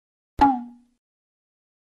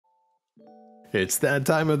It's that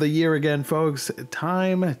time of the year again, folks.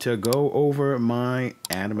 Time to go over my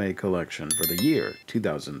anime collection for the year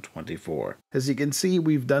 2024. As you can see,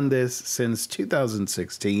 we've done this since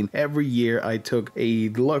 2016. Every year I took a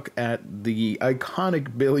look at the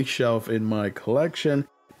iconic Billy shelf in my collection.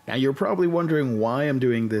 Now you're probably wondering why I'm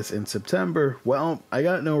doing this in September. Well, I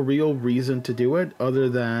got no real reason to do it other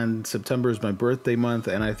than September is my birthday month,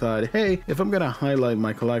 and I thought, hey, if I'm gonna highlight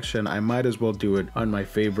my collection, I might as well do it on my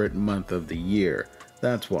favorite month of the year.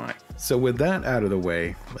 That's why. So with that out of the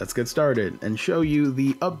way, let's get started and show you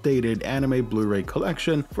the updated anime Blu-ray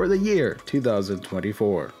collection for the year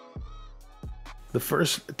 2024. The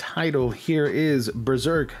first title here is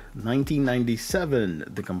Berserk 1997,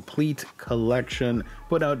 the complete collection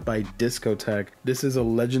put out by Discotek. This is a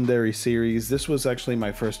legendary series. This was actually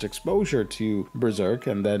my first exposure to Berserk,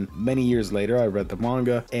 and then many years later I read the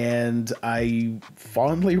manga, and I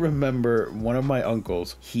fondly remember one of my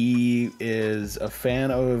uncles. He is a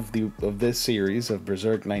fan of this series of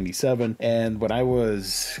Berserk 97, and when I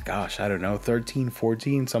was, gosh, I don't know, 13,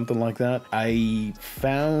 14, something like that, I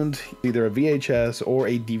found either a VHS or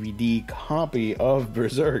a DVD copy of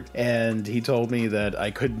Berserk, and he told me that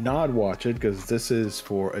I could not watch it because this is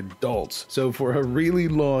for adults. So for a really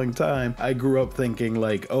long time I grew up thinking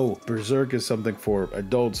like, oh, Berserk is something for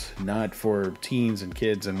adults, not for teens and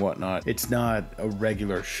kids and whatnot. It's not a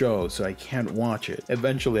regular show, so I can't watch it.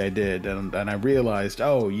 Eventually I did, and I realized,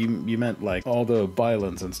 oh, you meant like all the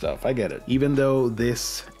violence and stuff. I get it. Even though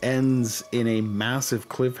this ends in a massive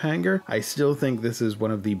cliffhanger, I still think this is one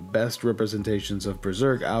of the best representations of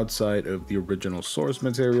Berserk outside of the original source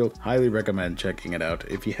material. Highly recommend checking it out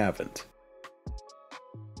if you haven't.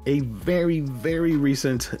 A very, very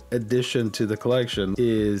recent addition to the collection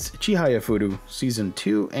is Chihaya Furu Season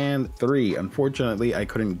 2 and 3. Unfortunately, I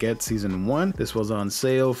couldn't get Season 1. This was on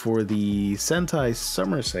sale for the Sentai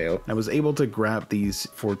Summer Sale. I was able to grab these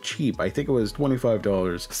for cheap. I think it was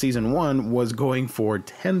 $25. Season 1 was going for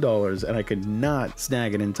 $10, and I could not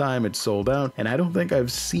snag it in time. It sold out, and I don't think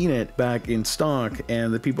I've seen it back in stock,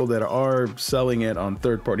 and the people that are selling it on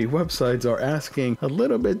third-party websites are asking a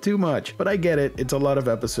little bit too much. But I get it. It's a lot of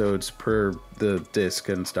episodes per the disc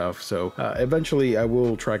and stuff, so eventually I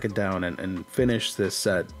will track it down and finish this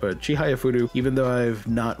set. But Chihaya Furu, even though I've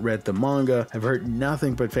not read the manga, I've heard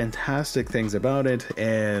nothing but fantastic things about it,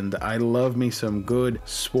 and I love me some good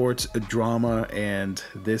sports drama, and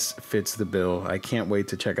this fits the bill. I can't wait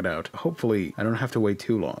to check it out. Hopefully I don't have to wait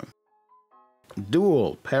too long.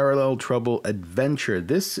 Duel Parallel Trouble Adventure.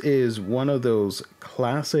 This is one of those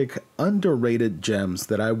classic underrated gems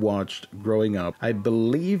that I watched growing up. I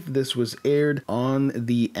believe this was aired on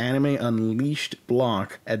the Anime Unleashed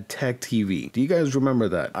block at Tech TV. Do you guys remember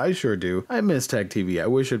that? I sure do. I miss Tech TV. I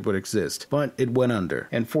wish it would exist, but it went under.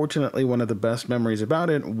 And fortunately, one of the best memories about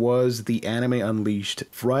it was the Anime Unleashed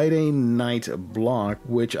Friday night block,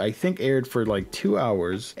 which I think aired for like 2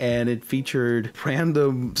 hours, and it featured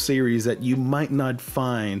random series that you might not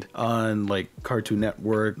find on like Cartoon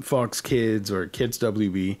Network, Fox Kids, or Kids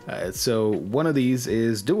WB. So one of these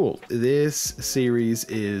is Duel. This series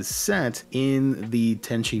is set in the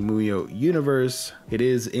Tenchi Muyo universe. It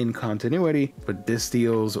is in continuity, but this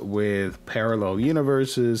deals with parallel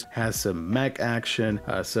universes, has some mech action,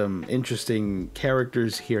 some interesting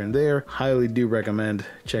characters here and there. Highly do recommend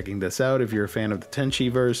checking this out if you're a fan of the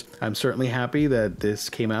Tenchi-verse. I'm certainly happy that this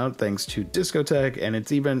came out thanks to Discotek, and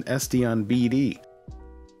it's even SD on BD.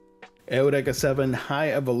 Eureka 7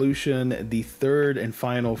 High Evolution, the third and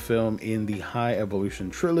final film in the High Evolution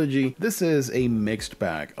trilogy. This is a mixed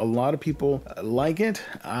bag. A lot of people like it.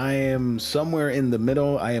 I am somewhere in the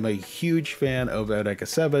middle. I am a huge fan of Eureka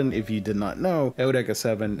 7. If you did not know, Eureka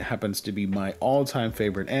 7 happens to be my all-time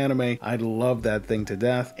favorite anime. I love that thing to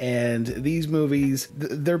death. And these movies,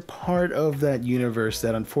 they're part of that universe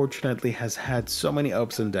that unfortunately has had so many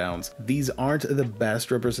ups and downs. These aren't the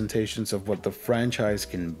best representations of what the franchise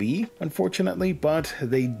can be, unfortunately, but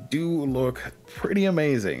they do look pretty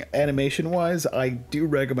amazing. Animation wise, I do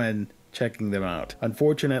recommend checking them out.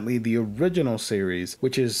 Unfortunately, the original series,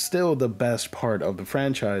 which is still the best part of the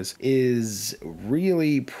franchise, is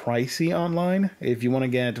really pricey online. If you want to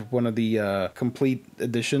get one of the complete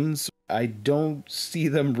editions, I don't see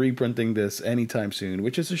them reprinting this anytime soon,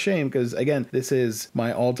 which is a shame because, again, this is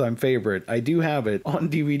my all-time favorite. I do have it on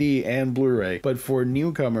DVD and Blu-ray, but for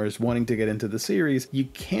newcomers wanting to get into the series, you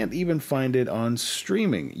can't even find it on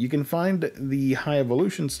streaming. You can find the High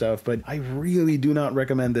Evolution stuff, but I really do not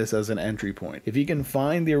recommend this as an entry point. If you can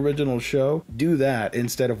find the original show, do that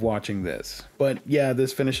instead of watching this. But yeah,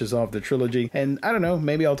 this finishes off the trilogy, and I don't know,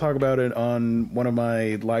 maybe I'll talk about it on one of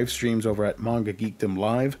my live streams over at MANGA GEEKDOM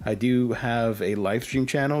Live. I do to have a live stream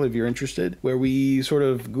channel if you're interested, where we sort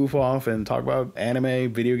of goof off and talk about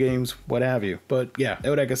anime, video games, what have you. But yeah,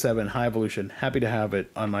 Eudeka 7 High Evolution, happy to have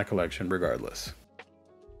it on my collection regardless.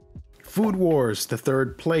 Food Wars, the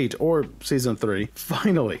third plate, or season 3.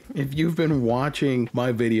 Finally, if you've been watching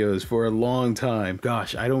my videos for a long time,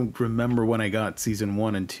 gosh, I don't remember when I got season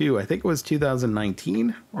 1 and 2. I think it was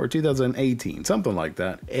 2019 or 2018, something like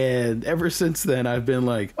that. And ever since then, I've been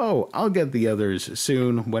like, oh, I'll get the others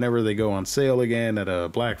soon whenever they go on sale again at a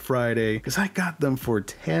Black Friday, because I got them for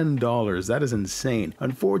 $10. That is insane.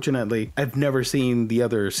 Unfortunately, I've never seen the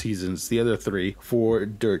other seasons, the other 3, for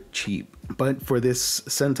dirt cheap. But for this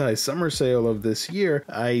Sentai summer sale of this year,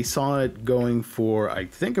 I saw it going for, I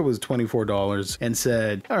think it was $24, and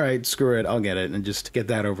said, all right, screw it, I'll get it and just get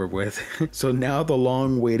that over with. So now the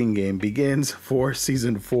long waiting game begins for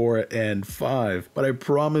season 4 and 5. But I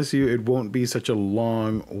promise you it won't be such a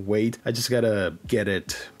long wait. I just gotta get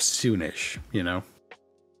it soonish, you know?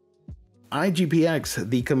 IGPX,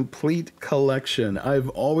 the complete collection. I've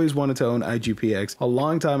always wanted to own IGPX. A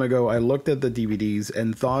long time ago, I looked at the DVDs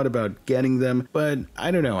and thought about getting them, but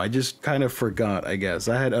I don't know, I just kind of forgot, I guess.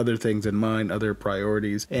 I had other things in mind, other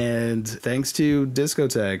priorities, and thanks to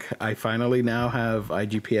Discotech, I finally now have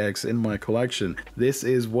IGPX in my collection. This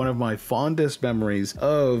is one of my fondest memories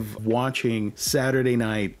of watching Saturday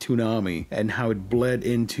Night Toonami and how it bled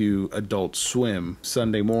into Adult Swim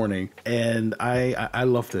Sunday morning, and I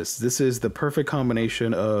love this. This is the perfect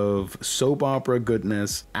combination of soap opera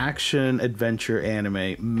goodness, action adventure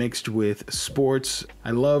anime mixed with sports.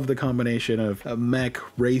 I love the combination of mech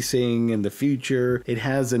racing in the future. It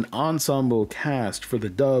has an ensemble cast for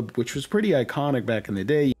the dub, which was pretty iconic back in the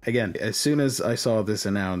day. Again, as soon as I saw this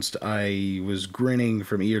announced, I was grinning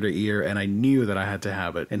from ear to ear and I knew that I had to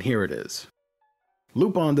have it, and here it is.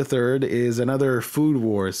 Lupin the Third is another Food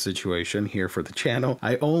Wars situation here for the channel.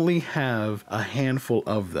 I only have a handful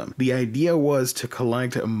of them. The idea was to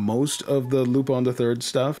collect most of the Lupin the Third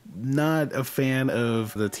stuff. Not a fan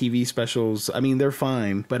of the TV specials. I mean, they're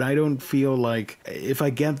fine, but I don't feel like if I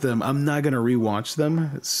get them, I'm not gonna rewatch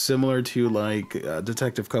them. Similar to like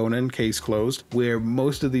Detective Conan, Case Closed, where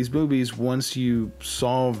most of these movies, once you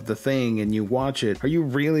solve the thing and you watch it, are you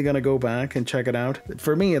really gonna go back and check it out?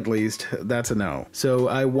 For me at least, that's a no. So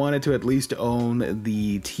I wanted to at least own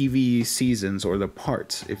the TV seasons, or the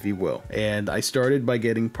parts, if you will. And I started by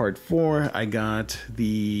getting part 4. I got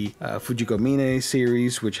the Fujiko Mine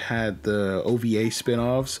series, which had the OVA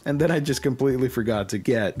spin-offs, and then I just completely forgot to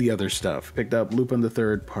get the other stuff. Picked up Lupin the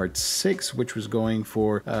Third Part 6, which was going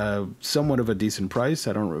for somewhat of a decent price.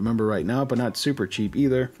 I don't remember right now, but not super cheap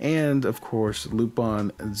either. And of course,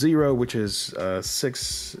 Lupin Zero, which is a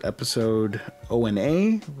 6-episode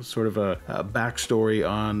ONA, sort of a backstory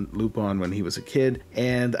on Lupin when he was a kid.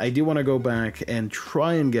 And I do want to go back and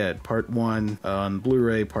try and get part 1 on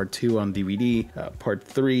Blu-ray, part 2 on DVD, part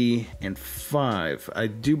 3 and 5. I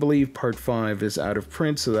do believe part 5 is out of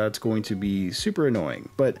print, so that's going to be super annoying,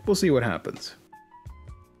 but we'll see what happens.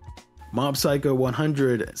 Mob Psycho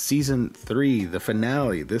 100 Season 3, the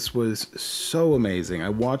finale. This was so amazing. I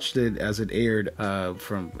watched it as it aired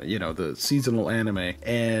from, you know, the seasonal anime,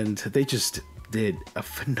 and they just did a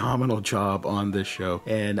phenomenal job on this show,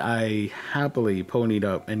 and I happily ponied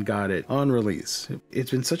up and got it on release. It's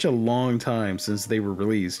been such a long time since they were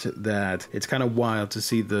released that it's kind of wild to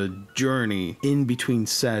see the journey in between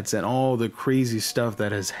sets and all the crazy stuff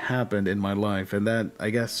that has happened in my life, and that,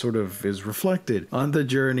 I guess, sort of is reflected on the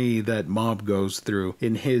journey that Mob goes through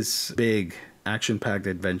in his big action-packed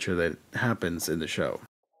adventure that happens in the show.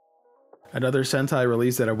 Another Sentai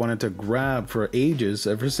release that I wanted to grab for ages,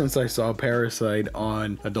 ever since I saw Parasite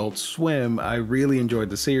on Adult Swim. I really enjoyed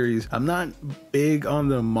the series. I'm not big on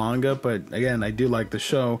the manga, but again, I do like the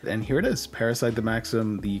show. And here it is, Parasite the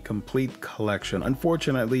Maxim, the complete collection.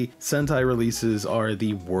 Unfortunately, Sentai releases are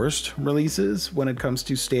the worst releases when it comes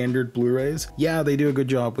to standard Blu-rays. Yeah, they do a good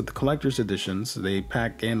job with the collector's editions. They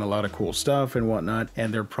pack in a lot of cool stuff and whatnot,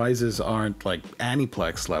 and their prices aren't like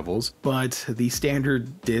Aniplex levels, but the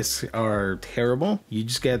standard discs are terrible. You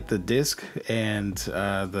just get the disc and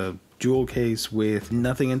the jewel case with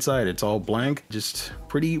nothing inside. It's all blank, just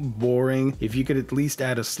pretty boring. If you could at least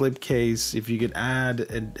add a slip case, if you could add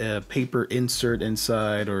a paper insert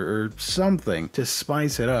inside or something to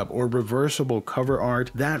spice it up, or reversible cover art,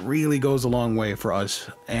 that really goes a long way for us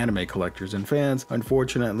anime collectors and fans.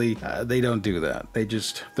 Unfortunately, they don't do that. They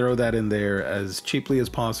just throw that in there as cheaply as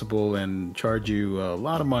possible and charge you a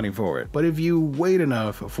lot of money for it. But if you wait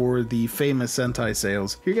enough for the famous Sentai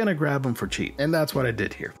sales, you're gonna grab them for cheap, and that's what I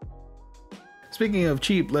did here. Speaking of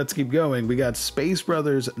cheap, let's keep going. We got Space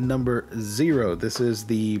Brothers number 0. This is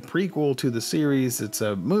the prequel to the series. It's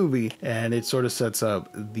a movie, and it sort of sets up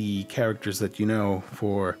the characters that you know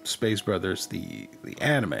for Space Brothers, the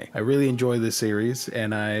anime. I really enjoy this series,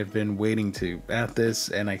 and I've been waiting to add this,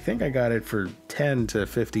 and I think I got it for $10 to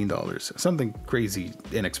 $15. Something crazy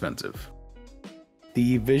inexpensive.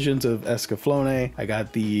 The Visions of Escaflowne, I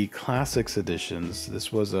got the Classics editions. This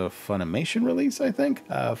was a Funimation release, I think.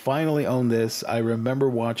 Finally own this. I remember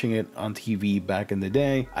watching it on TV back in the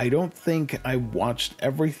day. I don't think I watched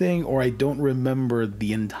everything, or I don't remember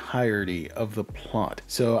the entirety of the plot.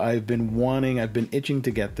 So I've been itching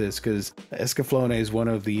to get this because Escaflowne is one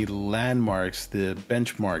of the landmarks, the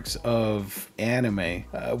benchmarks of anime,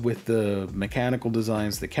 with the mechanical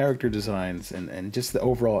designs, the character designs, and just the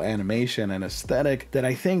overall animation and aesthetic, that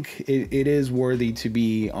I think it is worthy to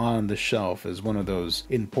be on the shelf as one of those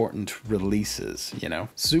important releases, you know?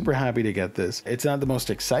 Super happy to get this. It's not the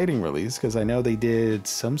most exciting release because I know they did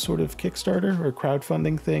some sort of Kickstarter or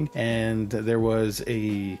crowdfunding thing, and there was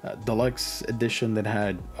a deluxe edition that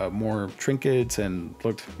had more trinkets and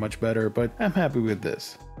looked much better, but I'm happy with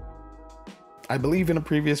this. I believe in a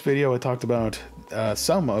previous video I talked about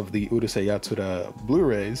some of the Urusei Yatsura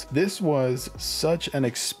Blu-rays. This was such an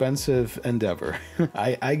expensive endeavor.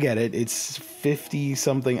 I get it. It's 50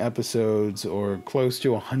 something episodes or close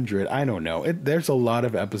to 100. I don't know. There's a lot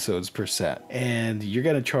of episodes per set, and you're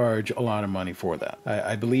going to charge a lot of money for that.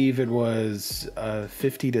 I believe it was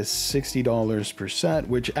 $50 to $60 per set,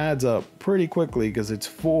 which adds up pretty quickly because it's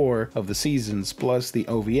 4 of the seasons plus the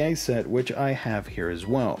OVA set, which I have here as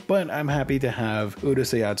well. But I'm happy to have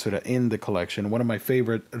Urusei Yatsura in the collection. One of my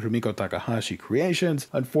favorite Rumiko Takahashi creations.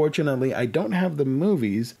 Unfortunately, I don't have the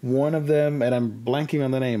movies. One of them, and I'm blanking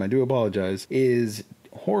on the name, I do apologize, is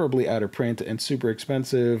horribly out of print and super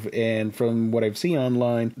expensive, and from what I've seen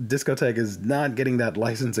online, Discotek is not getting that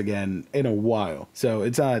license again in a while, so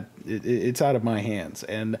it's out of my hands,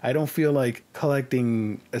 and I don't feel like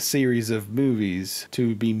collecting a series of movies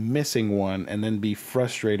to be missing one and then be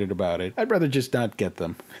frustrated about it. I'd rather just not get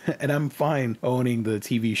them, and I'm fine owning the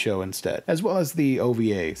TV show instead, as well as the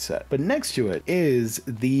OVA set. But next to it is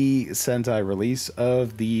the Sentai release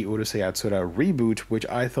of the Urusei Yatsura reboot, which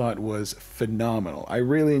I thought was phenomenal. I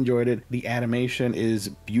really enjoyed it. The animation is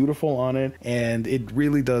beautiful on it, and it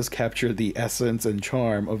really does capture the essence and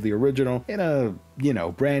charm of the original in a, you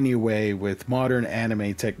know, brand new way with modern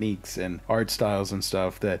anime techniques and art styles and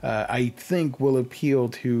stuff that I think will appeal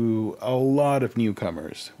to a lot of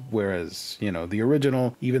newcomers. Whereas, you know, the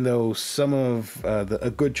original, even though some of a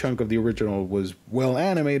good chunk of the original was well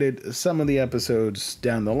animated, some of the episodes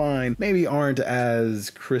down the line maybe aren't as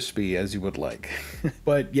crispy as you would like.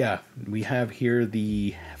 But yeah, we have here the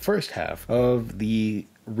first half of the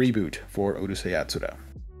reboot for Urusei Yatsura.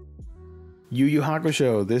 Yu Yu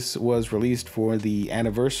Hakusho, this was released for the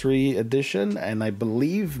anniversary edition, and I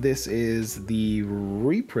believe this is the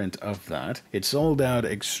reprint of that. It sold out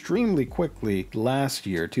extremely quickly last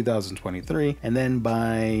year, 2023, and then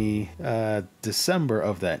by December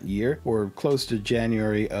of that year, or close to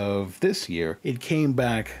January of this year, it came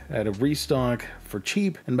back at a restock for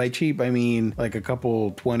cheap, and by cheap I mean like a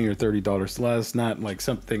couple $20 or $30 less, not like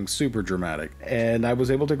something super dramatic, and I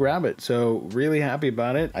was able to grab it, so really happy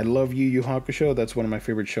about it. I love Yu Yu Hakusho. That's one of my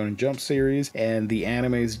favorite Shonen Jump series, and the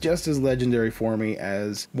anime is just as legendary for me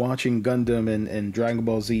as watching Gundam and Dragon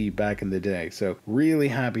Ball Z back in the day, so really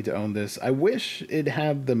happy to own this. I wish it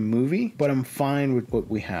had the movie, but I'm fine with what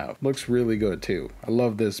we have. Looks really good too. I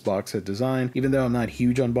love this box set design. Even though I'm not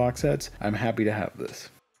huge on box sets, I'm happy to have this.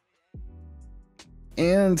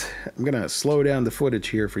 And I'm gonna slow down the footage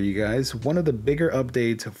here for you guys. One of the bigger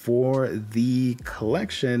updates for the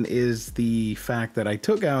collection is the fact that I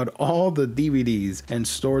took out all the DVDs and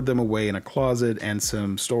stored them away in a closet and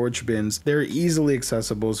some storage bins. They're easily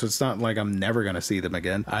accessible, so it's not like I'm never gonna see them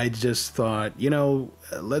again. I just thought, you know,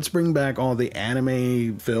 let's bring back all the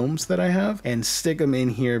anime films that I have and stick them in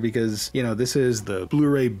here because, you know, this is the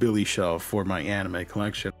Blu-ray Billy shelf for my anime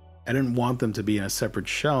collection. I didn't want them to be in a separate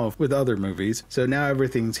shelf with other movies, so now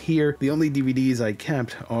everything's here. The only DVDs I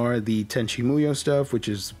kept are the Tenchi Muyo stuff, which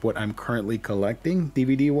is what I'm currently collecting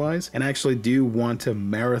DVD-wise, and I actually do want to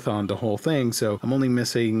marathon the whole thing, so I'm only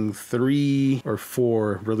missing 3 or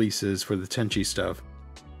 4 releases for the Tenchi stuff.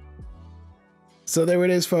 So there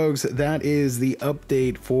it is, folks. That is the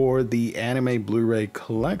update for the anime Blu-ray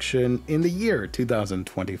collection in the year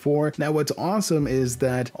 2024. Now, what's awesome is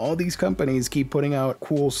that all these companies keep putting out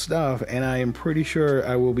cool stuff, and I am pretty sure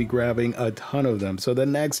I will be grabbing a ton of them. So the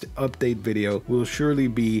next update video will surely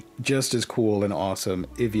be just as cool and awesome,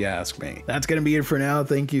 if you ask me. That's gonna be it for now.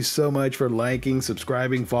 Thank you so much for liking,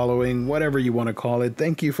 subscribing, following, whatever you want to call it.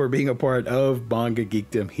 Thank you for being a part of Manga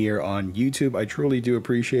Geekdom here on YouTube. I truly do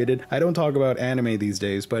appreciate it. I don't talk about anime these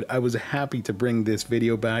days, but I was happy to bring this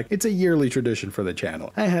video back. It's a yearly tradition for the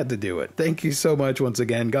channel. I had to do it. Thank you so much once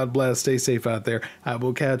again. God bless. Stay safe out there. I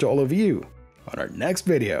will catch all of you on our next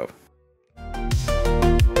video.